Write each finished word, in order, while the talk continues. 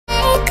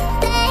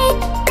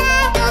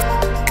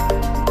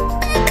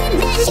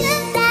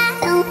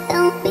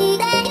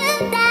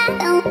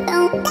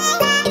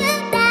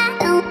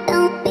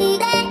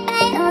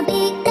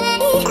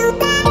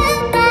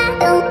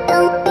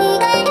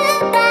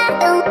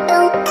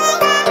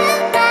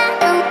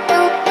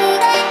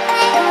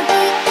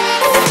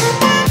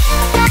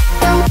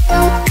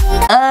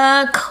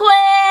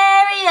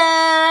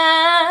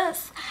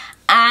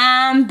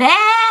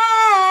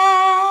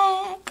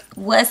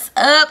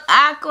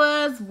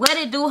what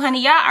it do,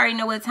 honey? Y'all already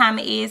know what time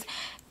it is.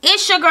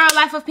 It's your girl,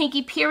 Life of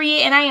Pinky,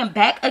 period. And I am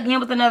back again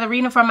with another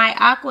reading for my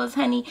aquas,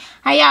 honey.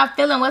 How y'all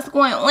feeling? What's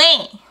going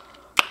on?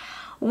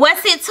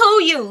 What's it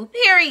to you,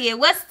 period?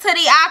 What's to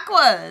the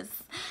aquas?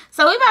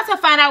 So we about to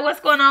find out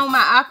what's going on with my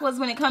aquas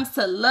when it comes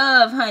to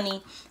love,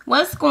 honey.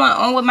 What's going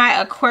on with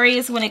my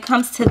Aquarius when it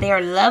comes to their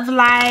love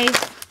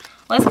life?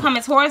 What's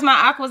coming towards my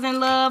aquas in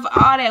love?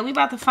 All that. We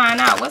about to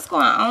find out what's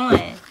going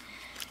on.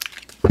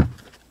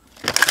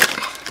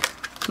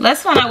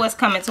 Let's find out what's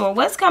coming towards.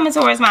 What's coming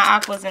towards my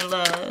aquas in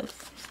love?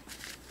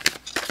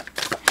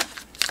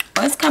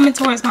 What's coming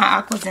towards my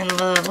aquas in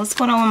love? What's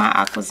going on with my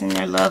aquas in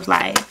their love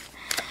life?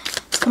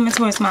 What's coming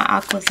towards my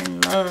aquas in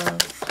love?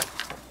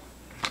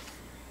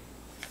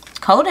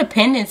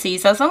 Codependency.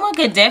 So someone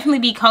could definitely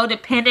be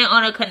codependent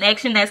on a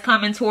connection that's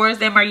coming towards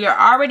them, or you're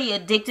already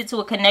addicted to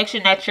a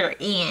connection that you're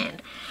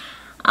in.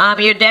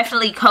 You're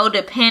definitely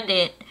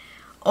codependent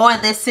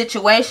on this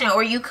situation,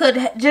 or you could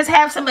just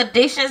have some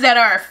addictions that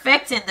are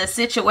affecting the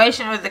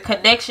situation or the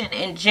connection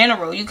in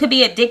general. You could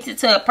be addicted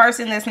to a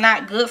person that's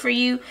not good for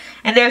you,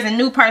 and there's a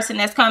new person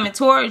that's coming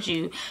towards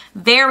you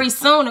very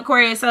soon,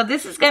 Aquarius. So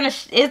this is gonna,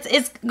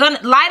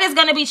 light is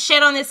gonna be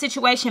shed on this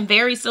situation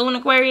very soon,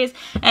 Aquarius.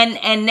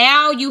 And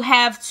now you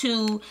have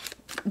to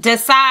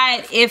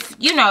decide if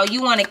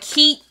you want to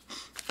keep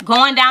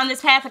going down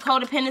this path of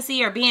codependency,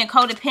 or being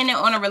codependent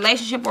on a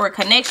relationship or a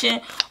connection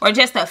or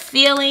just a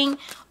feeling,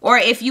 or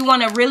if you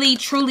want to really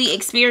truly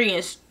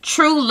experience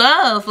true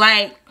love.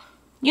 Like,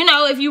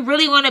 if you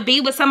really want to be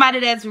with somebody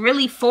that's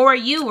really for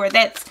you, or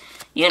that's,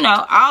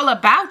 all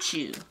about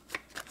you,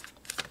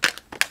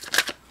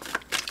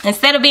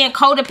 instead of being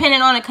codependent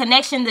on a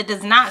connection that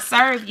does not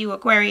serve you,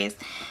 Aquarius.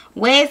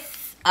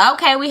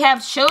 Okay, we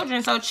have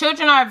children. So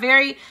children are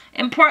very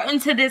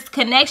important to this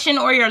connection,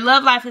 or your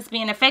love life is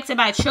being affected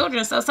by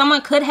children. So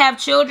someone could have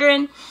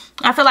children.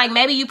 I feel like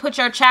maybe you put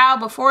your child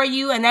before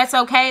you, and that's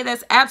okay.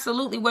 That's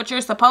absolutely what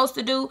you're supposed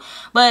to do.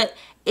 But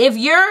if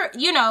you're,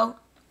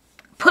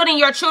 putting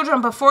your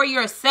children before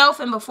yourself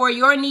and before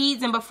your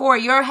needs and before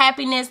your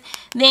happiness,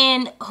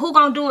 then who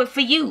gonna do it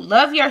for you?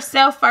 Love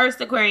yourself first,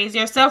 Aquarius.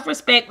 Your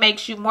self-respect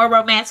makes you more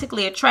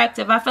romantically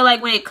attractive. I feel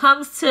like when it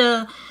comes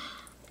to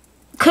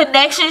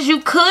connections,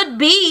 you could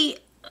be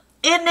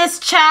in this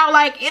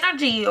childlike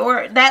energy,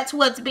 or that's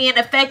what's being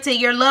affected.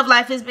 Your love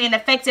life is being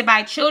affected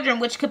by children,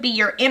 which could be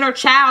your inner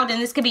child, and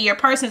this could be your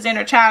person's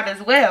inner child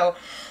as well.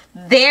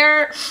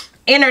 Their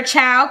inner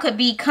child could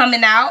be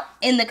coming out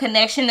in the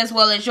connection as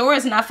well as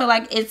yours, and I feel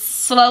like it's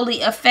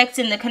slowly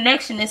affecting the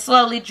connection. It's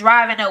slowly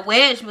driving a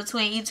wedge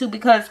between you two,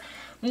 because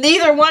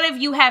neither one of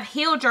you have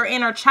healed your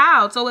inner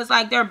child. So it's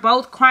like they're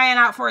both crying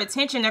out for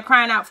attention. They're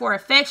crying out for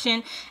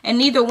affection. And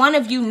neither one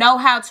of you know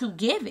how to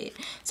give it.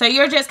 So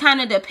you're just kind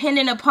of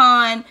dependent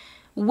upon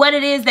what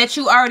it is that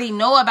you already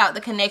know about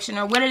the connection,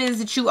 or what it is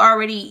that you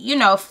already,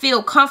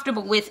 feel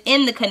comfortable with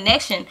in the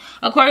connection.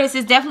 Aquarius,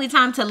 it's definitely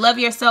time to love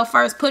yourself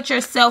first. Put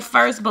yourself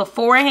first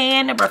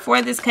beforehand, or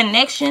before this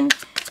connection.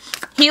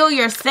 Heal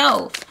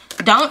yourself.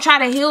 Don't try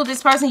to heal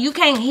this person. You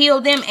can't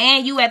heal them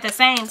and you at the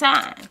same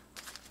time.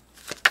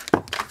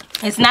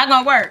 It's not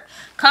gonna work.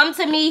 Come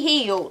to me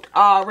healed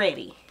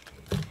already.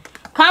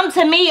 Come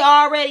to me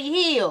already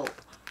healed,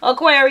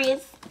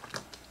 Aquarius.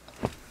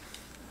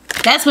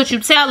 That's what you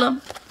tell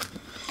them.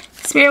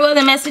 Spirit, what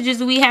the messages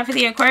do we have for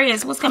the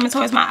Aquarius? What's coming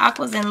towards my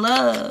aquas in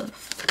love?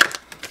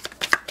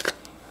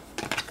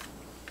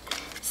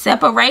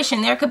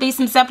 Separation. There could be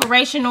some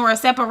separation, or a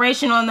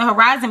separation on the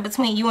horizon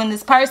between you and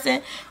this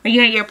person, or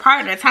you and your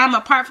partner. Time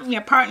apart from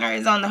your partner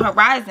is on the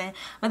horizon.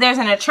 But there's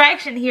an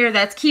attraction here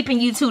that's keeping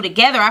you two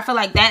together. I feel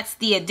like that's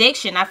the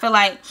addiction. I feel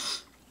like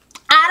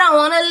I don't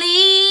want to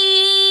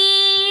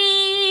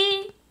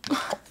leave,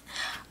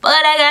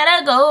 but I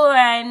gotta go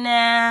right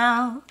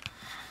now.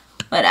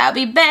 But I'll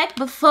be back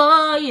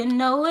before you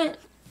know it.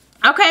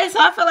 Okay, so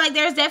I feel like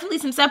there's definitely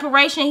some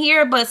separation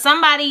here, but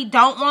somebody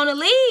don't want to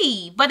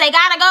leave, but they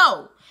gotta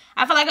go.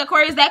 I feel like,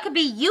 Aquarius, that could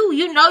be you.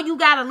 You know you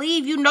gotta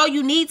leave. You know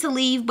you need to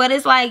leave, but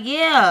it's like,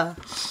 yeah,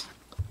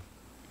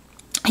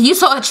 you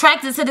so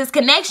attracted to this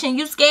connection,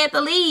 you scared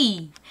to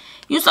leave.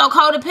 You so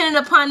codependent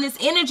upon this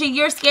energy,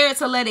 you're scared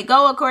to let it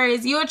go,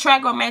 Aquarius. You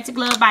attract romantic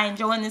love by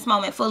enjoying this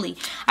moment fully.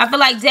 I feel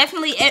like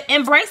definitely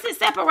embrace this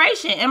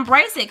separation.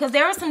 Embrace it, because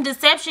there is some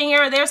deception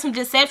here. Or there's some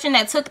deception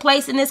that took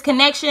place in this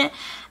connection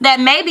that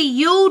maybe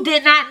you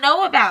did not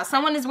know about.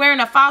 Someone is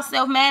wearing a false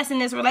self-mask in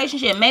this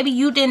relationship. Maybe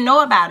you didn't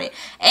know about it.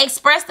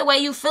 Express the way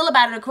you feel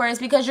about it, Aquarius,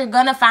 because you're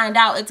going to find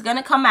out. It's going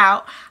to come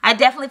out. I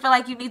definitely feel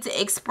like you need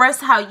to express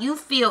how you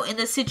feel in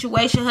this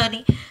situation,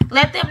 honey.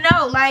 Let them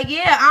know, like,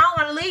 yeah, I don't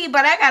want to leave,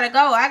 but I got to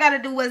go. I got to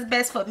do what's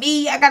best for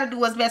me. I got to do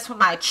what's best for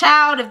my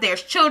child. If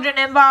there's children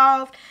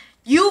involved,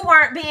 you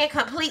weren't being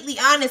completely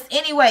honest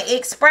anyway.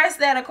 Express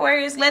that,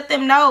 Aquarius. Let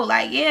them know,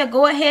 like, yeah,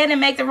 go ahead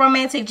and make the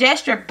romantic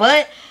gesture,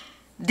 but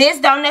this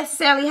don't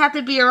necessarily have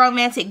to be a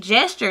romantic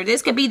gesture.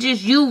 This could be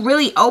just you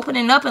really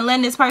opening up and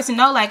letting this person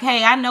know, like,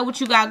 hey, I know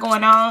what you got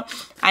going on.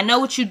 I know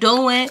what you're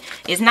doing.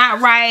 It's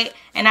not right,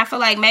 and I feel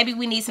like maybe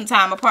we need some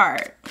time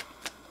apart.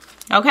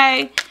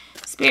 Okay?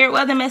 Spirit,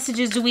 what other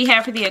messages do we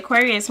have for the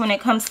Aquarius when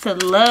it comes to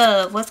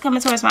love? What's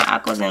coming towards my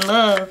Aquas in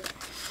love?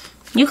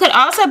 You could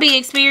also be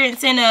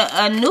experiencing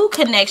a new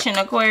connection,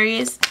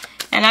 Aquarius.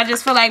 And I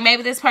just feel like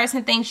maybe this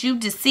person thinks you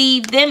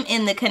deceived them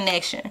in the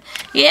connection.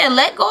 Yeah,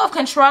 let go of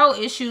control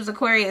issues,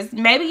 Aquarius.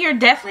 Maybe you're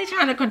definitely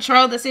trying to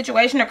control the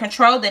situation or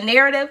control the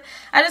narrative.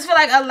 I just feel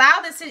like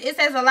it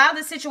says allow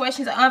the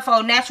situation to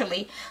unfold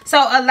naturally. So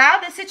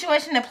allow the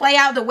situation to play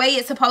out the way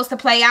it's supposed to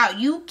play out.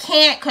 You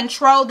can't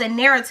control the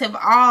narrative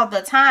all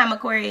the time,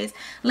 Aquarius.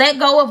 Let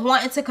go of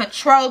wanting to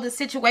control the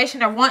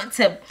situation or wanting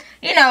to,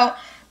 you know,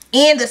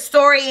 in the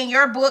story in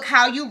your book,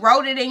 how you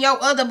wrote it in your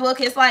other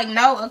book. It's like,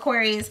 no,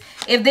 Aquarius.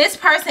 If this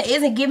person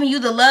isn't giving you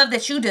the love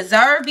that you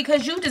deserve,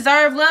 because you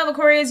deserve love,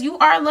 Aquarius, you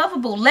are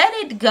lovable. Let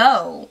it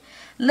go.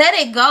 Let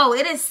it go.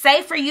 It is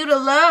safe for you to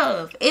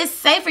love. It's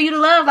safe for you to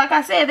love. Like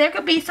I said, there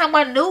could be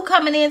someone new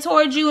coming in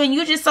towards you and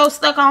you're just so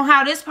stuck on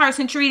how this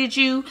person treated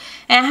you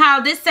and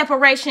how this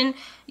separation,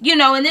 you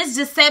know, and this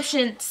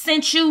deception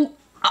sent you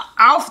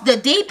off the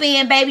deep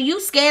end, baby. You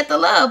scared the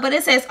love. But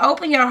it says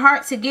open your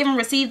heart to give and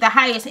receive the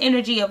highest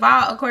energy of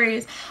all,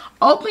 Aquarius.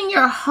 Open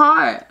your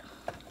heart.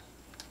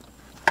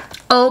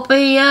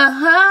 Open your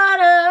heart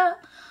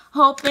up,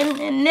 hoping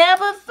to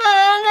never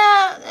find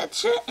out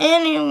that you're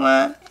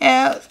anyone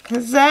else.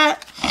 Cause I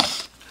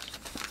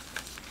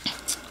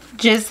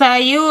just how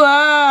you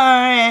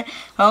are, and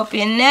hope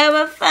you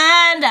never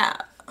find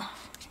out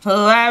who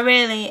I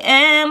really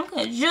am.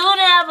 Cause you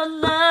never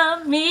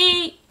loved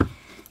me.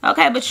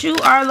 Okay, but you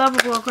are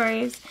lovable,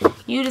 Aquarius.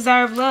 You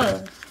deserve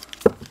love.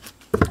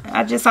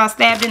 I just saw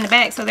stabbed in the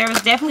back. So there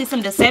was definitely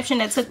some deception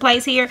that took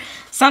place here.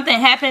 Something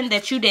happened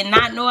that you did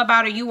not know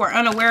about or you were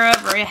unaware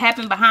of, or it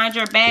happened behind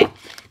your back.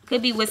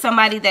 Could be with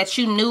somebody that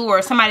you knew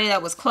or somebody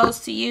that was close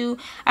to you.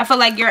 I feel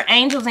like your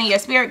angels and your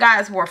spirit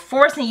guides were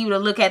forcing you to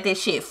look at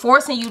this shit.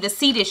 Forcing you to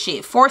see this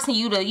shit. Forcing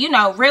you to, you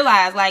know,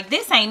 realize like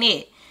this ain't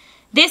it.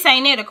 This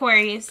ain't it,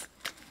 Aquarius.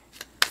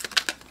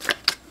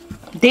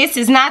 This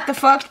is not the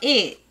fuck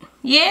it.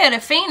 Yeah, the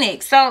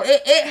Phoenix. So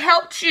it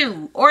helped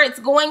you, or it's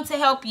going to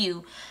help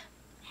you.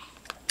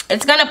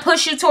 It's going to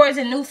push you towards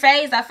a new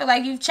phase. I feel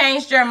like you've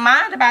changed your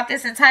mind about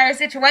this entire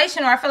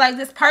situation, or I feel like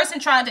this person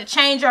tried to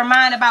change your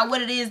mind about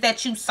what it is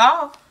that you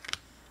saw.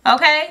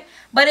 Okay?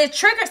 But it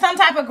triggered some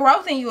type of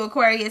growth in you,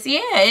 Aquarius.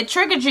 Yeah, it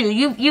triggered you.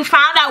 You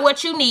found out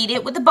what you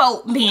needed with the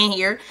boat being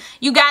here.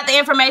 You got the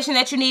information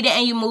that you needed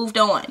and you moved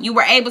on. You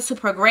were able to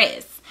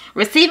progress.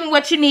 Receiving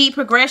what you need,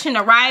 progression,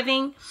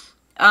 arriving.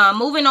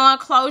 Moving on,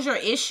 closure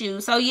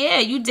issues. So yeah,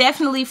 you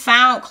definitely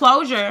found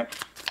closure.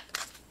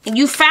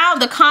 You found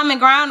the common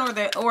ground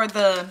or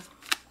the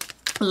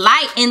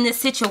light in this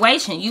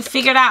situation. You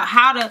figured out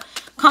how to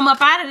come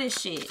up out of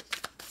this shit.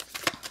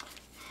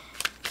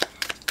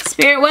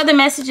 Spirit, what other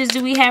messages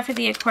do we have for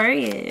the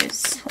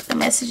Aquarius? What the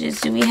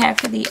messages do we have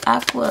for the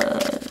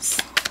Aquas?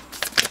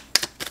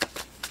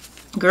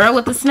 Girl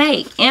with the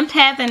snake.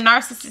 Empath and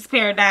narcissist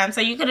paradigm. So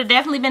you could have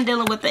definitely been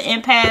dealing with the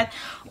empath,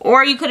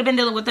 or you could have been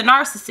dealing with the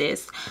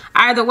narcissist.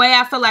 Either way,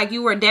 I feel like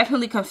you were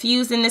definitely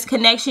confused in this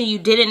connection. You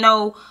didn't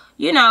know,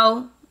 you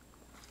know,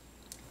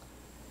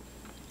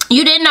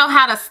 you didn't know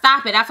how to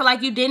stop it. I feel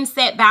like you didn't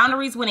set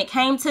boundaries when it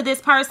came to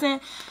this person.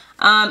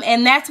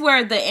 And that's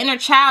where the inner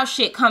child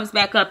shit comes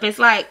back up. It's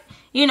like,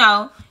 you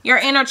know, your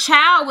inner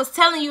child was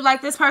telling you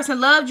like this person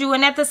loved you,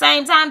 and at the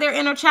same time their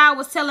inner child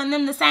was telling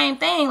them the same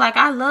thing, like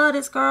I love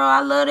this girl,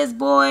 I love this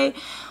boy,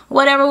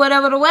 whatever. But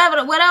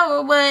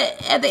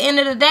at the end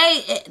of the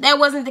day, that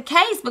wasn't the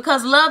case,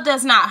 because love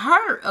does not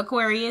hurt,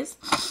 Aquarius.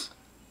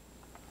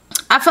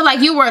 I feel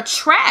like you were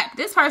trapped.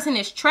 This person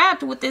is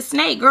trapped with this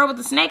snake, girl with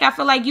the snake. I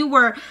feel like you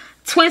were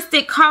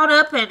twisted, caught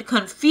up, and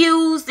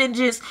confused, and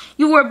just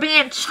you were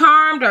being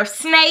charmed or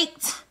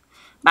snaked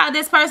by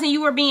this person.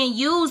 You were being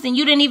used and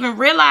you didn't even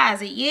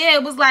realize it. Yeah,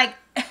 it was like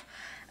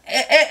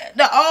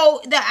the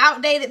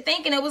outdated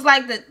thinking. It was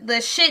like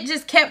the shit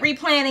just kept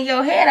replaying in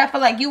your head. I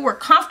feel like you were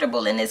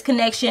comfortable in this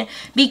connection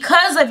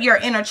because of your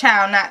inner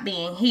child not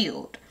being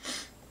healed.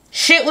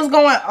 Shit was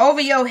going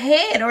over your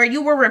head, or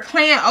you were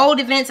replaying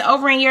old events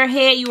over in your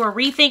head. You were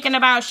rethinking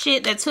about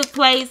shit that took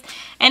place,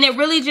 and it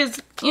really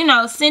just, you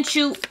know, sent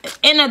you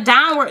in a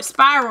downward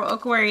spiral,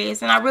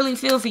 Aquarius. And I really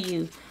feel for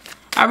you.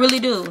 I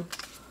really do.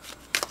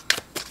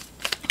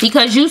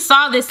 Because you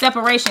saw this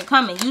separation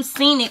coming. You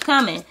seen it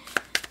coming.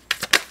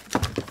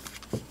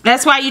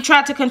 That's why you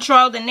tried to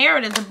control the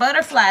narrative. The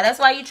butterfly. That's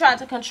why you tried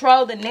to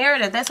control the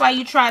narrative. That's why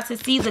you tried to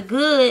see the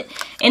good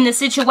in the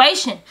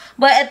situation.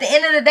 But at the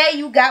end of the day,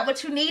 you got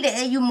what you needed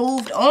and you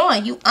moved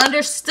on. You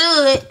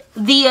understood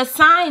the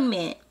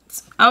assignment.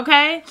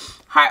 Okay?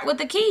 Heart with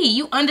the key.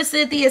 You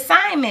understood the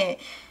assignment.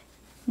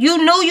 You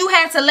knew you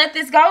had to let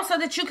this go so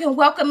that you can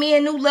welcome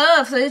in new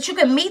love. So that you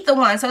can meet the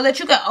one. So that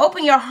you can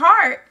open your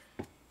heart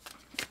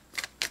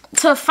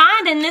to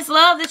finding this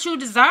love that you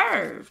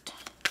deserved.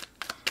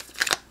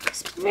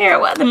 Spirit,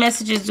 what other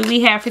messages do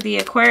we have for the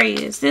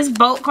Aquarius? This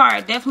boat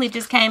card definitely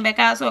just came back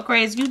out. So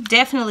Aquarius, you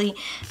definitely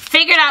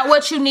figured out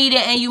what you needed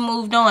and you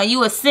moved on.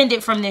 You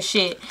ascended from this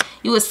shit.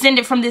 You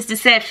ascended from this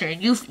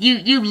deception.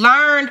 You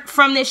learned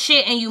from this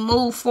shit and you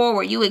moved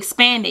forward. You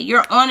expanded.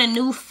 You're on a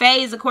new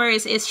phase,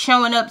 Aquarius. It's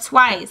showing up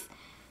twice.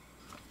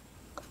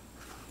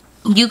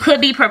 You could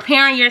be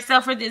preparing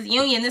yourself for this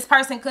union. This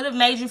person could have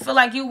made you feel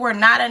like you were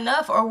not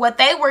enough, or what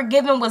they were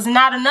given was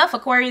not enough,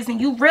 Aquarius, and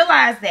you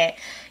realize that.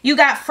 You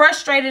got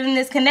frustrated in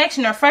this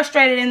connection or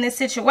frustrated in this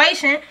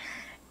situation.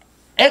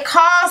 It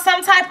caused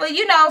some type of,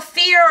 you know,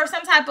 fear or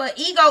some type of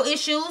ego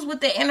issues with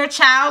the inner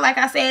child, like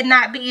I said,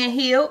 not being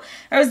healed.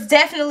 There's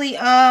definitely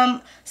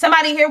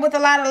somebody here with a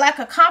lot of lack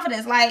of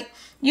confidence. Like,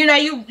 you know,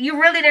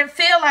 you really didn't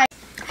feel like...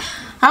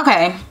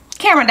 Okay.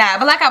 Camera died,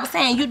 but like I was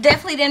saying, you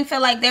definitely didn't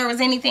feel like there was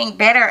anything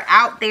better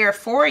out there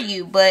for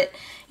you. But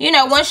you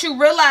know, once you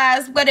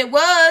realized what it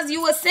was,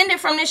 you ascended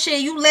from this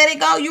shit, you let it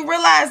go, you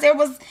realized there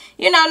was,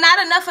 you know,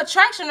 not enough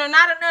attraction or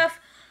not enough,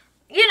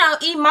 you know,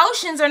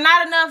 emotions or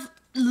not enough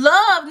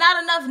love,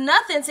 not enough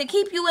nothing to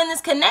keep you in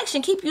this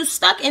connection, keep you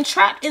stuck and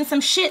trapped in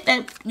some shit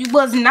that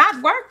was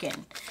not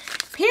working,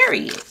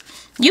 period.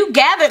 You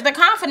gathered the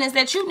confidence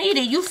that you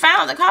needed, you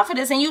found the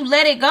confidence and you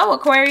let it go,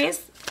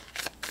 Aquarius.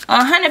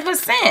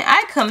 100%.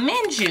 I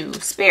commend you,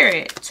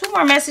 Spirit. 2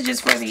 more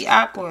messages for the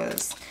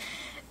Aquas.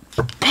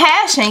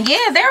 Passion.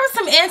 Yeah, there was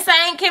some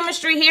insane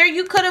chemistry here.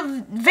 You could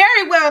have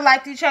very well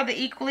liked each other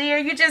equally, or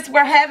you just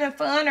were having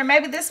fun, or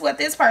maybe this is what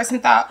this person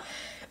thought.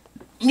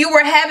 You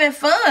were having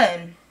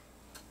fun.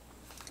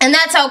 And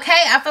that's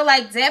okay. I feel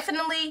like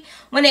definitely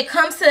when it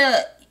comes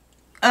to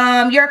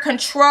your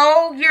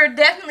control, you're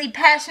definitely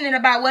passionate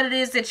about what it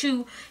is that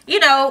you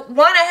know,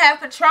 want to have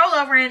control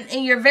over,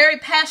 and you're very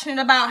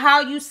passionate about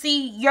how you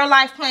see your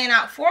life playing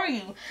out for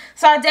you.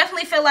 So I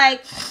definitely feel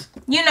like,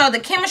 you know,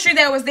 the chemistry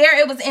that was there,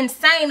 it was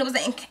insane. It was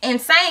an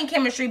insane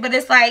chemistry, but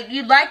it's like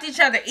you liked each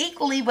other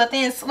equally, but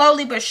then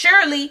slowly but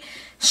surely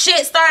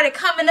shit started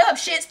coming up.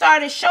 Shit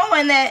started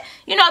showing that,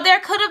 you know, there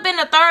could have been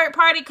a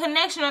third-party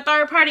connection or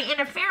third-party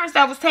interference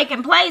that was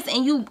taking place,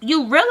 and you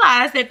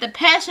realized that the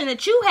passion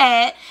that you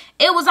had,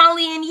 it was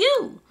only in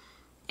you.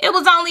 It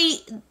was only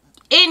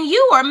in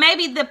you, or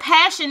maybe the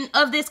passion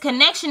of this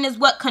connection is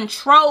what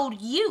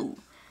controlled you.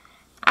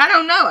 I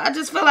don't know. I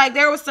just feel like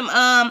there was some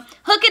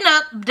hooking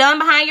up done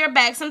behind your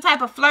back, some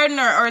type of flirting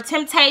or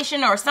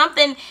temptation or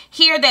something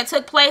here that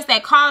took place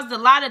that caused a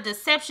lot of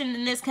deception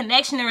in this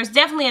connection. There was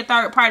definitely a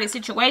third-party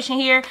situation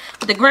here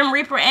with the Grim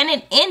Reaper, and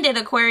it ended,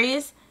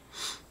 Aquarius.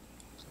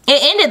 It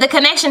ended. The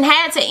connection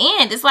had to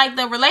end. It's like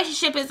the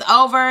relationship is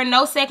over.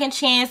 No second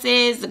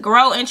chances.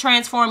 Grow and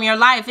transform your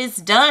life. It's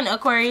done,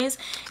 Aquarius.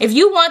 If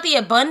you want the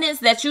abundance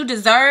that you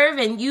deserve,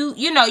 and you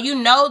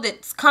know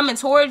that's coming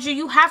towards you,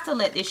 you have to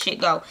let this shit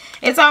go.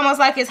 It's almost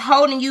like it's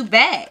holding you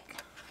back.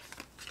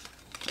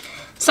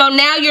 So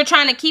now you're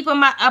trying to keep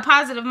a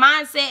positive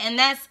mindset, and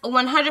that's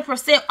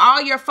 100%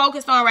 all you're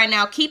focused on right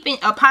now. Keeping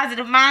a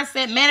positive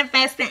mindset,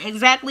 manifesting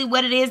exactly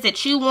what it is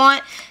that you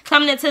want,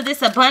 coming into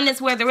this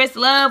abundance, whether it's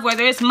love,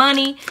 whether it's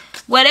money,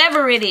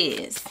 whatever it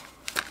is.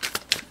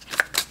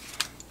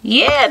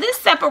 Yeah, this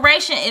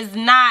separation is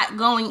not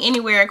going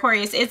anywhere,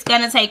 Aquarius. It's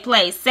going to take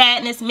place.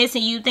 Sadness,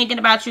 missing you, thinking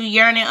about you,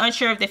 yearning,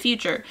 unsure of the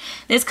future.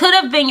 This could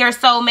have been your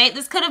soulmate.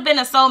 This could have been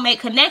a soulmate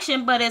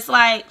connection, but it's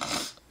like,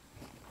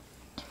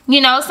 you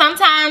know,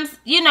 sometimes,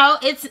 you know,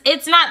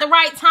 it's not the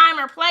right time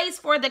or place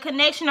for the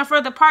connection or for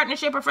the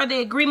partnership or for the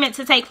agreement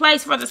to take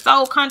place, for the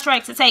soul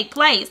contract to take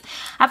place.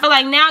 I feel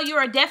like now you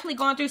are definitely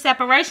going through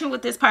separation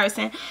with this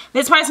person.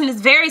 This person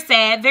is very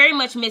sad, very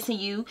much missing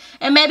you.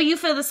 And maybe you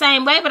feel the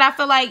same way, but I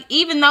feel like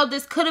even though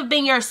this could have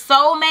been your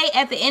soulmate,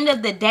 at the end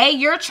of the day,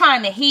 you're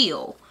trying to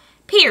heal.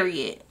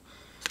 Period.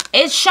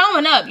 It's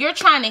showing up. You're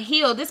trying to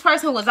heal. This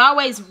person was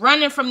always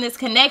running from this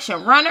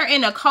connection. Runner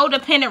in a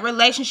codependent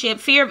relationship.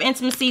 Fear of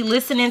intimacy.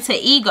 Listening to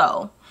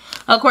ego.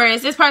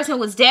 Aquarius, this person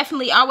was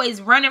definitely always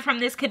running from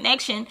this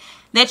connection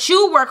that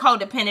you were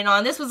codependent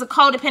on. This was a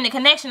codependent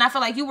connection. I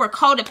feel like you were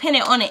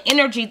codependent on the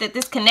energy that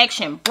this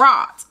connection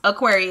brought,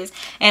 Aquarius.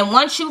 And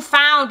once you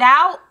found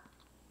out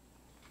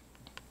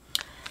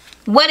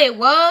what it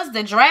was,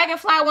 the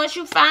dragonfly, once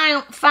you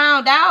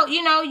found out,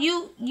 you know,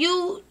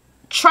 you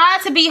tried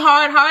to be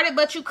hard-hearted,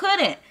 but you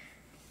couldn't.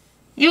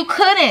 You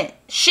couldn't.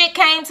 Shit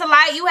came to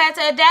light. You had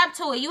to adapt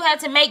to it. You had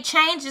to make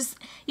changes,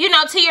 you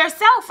know, to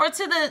yourself or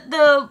to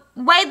the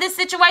way this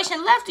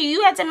situation left you.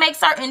 You had to make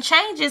certain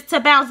changes to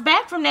bounce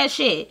back from that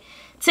shit,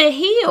 to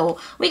heal.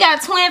 We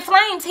got twin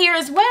flames here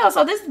as well.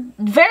 So this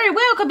very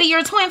well could be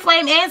your twin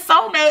flame and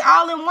soulmate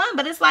all in one.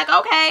 But it's like,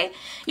 okay,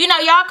 you know,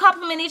 y'all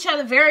complement each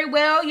other very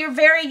well. You're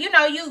very, you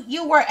know,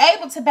 you were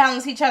able to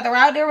balance each other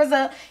out. There was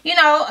a, you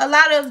know, a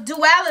lot of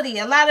duality,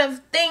 a lot of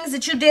things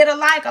that you did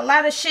alike, a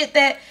lot of shit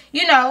that,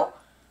 you know,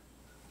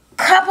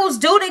 couples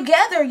do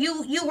together.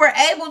 You were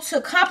able to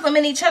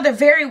complement each other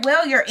very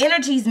well. Your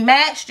energies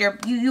matched.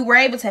 You were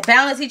able to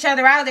balance each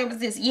other out. There was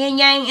this yin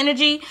yang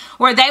energy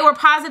where they were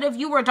positive,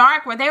 you were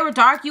dark. Where they were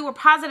dark, you were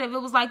positive.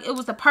 It was like it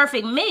was the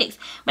perfect mix.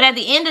 But at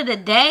the end of the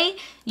day,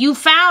 You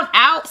found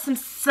out some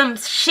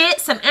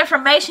shit, some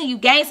information, you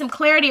gained some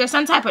clarity or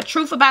some type of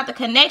truth about the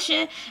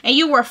connection, and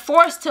you were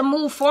forced to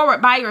move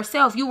forward by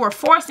yourself. You were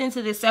forced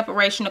into this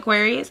separation,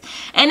 Aquarius.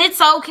 And it's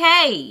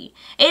okay.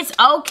 It's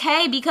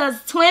okay,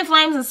 because twin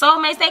flames and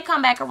soulmates, they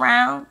come back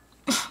around.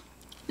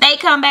 They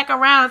come back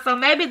around. So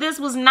maybe this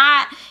was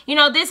not, you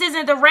know, this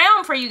isn't the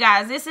realm for you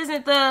guys. This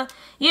isn't the,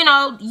 you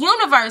know,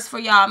 universe for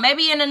y'all.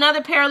 Maybe in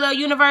another parallel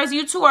universe,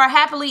 you two are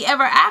happily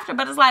ever after.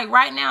 But it's like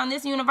right now in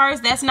this universe,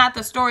 that's not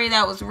the story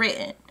that was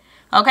written.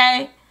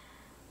 Okay?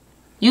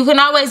 You can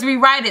always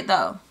rewrite it,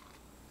 though.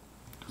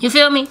 You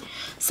feel me?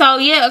 So,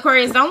 yeah,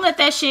 Aquarius, don't let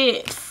that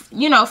shit,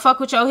 you know, fuck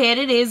with your head.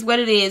 It is what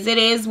it is. It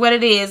is what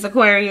it is,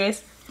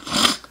 Aquarius.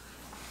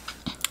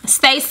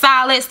 Stay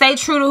solid. Stay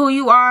true to who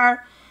you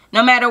are.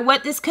 No matter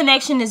what this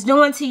connection is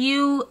doing to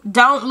you,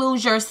 don't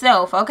lose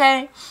yourself,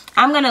 okay?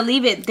 I'm going to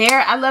leave it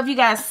there. I love you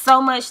guys so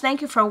much.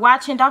 Thank you for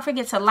watching. Don't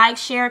forget to like,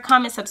 share,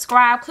 comment,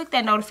 subscribe. Click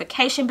that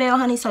notification bell,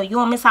 honey, so you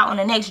won't miss out on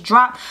the next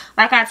drop.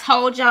 Like I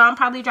told y'all, I'm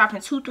probably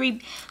dropping two,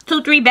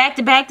 three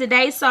back-to-back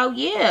today. So,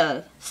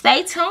 yeah,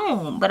 stay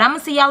tuned. But I'm going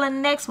to see y'all in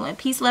the next one.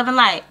 Peace, love, and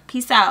light.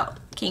 Peace out,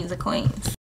 kings and queens.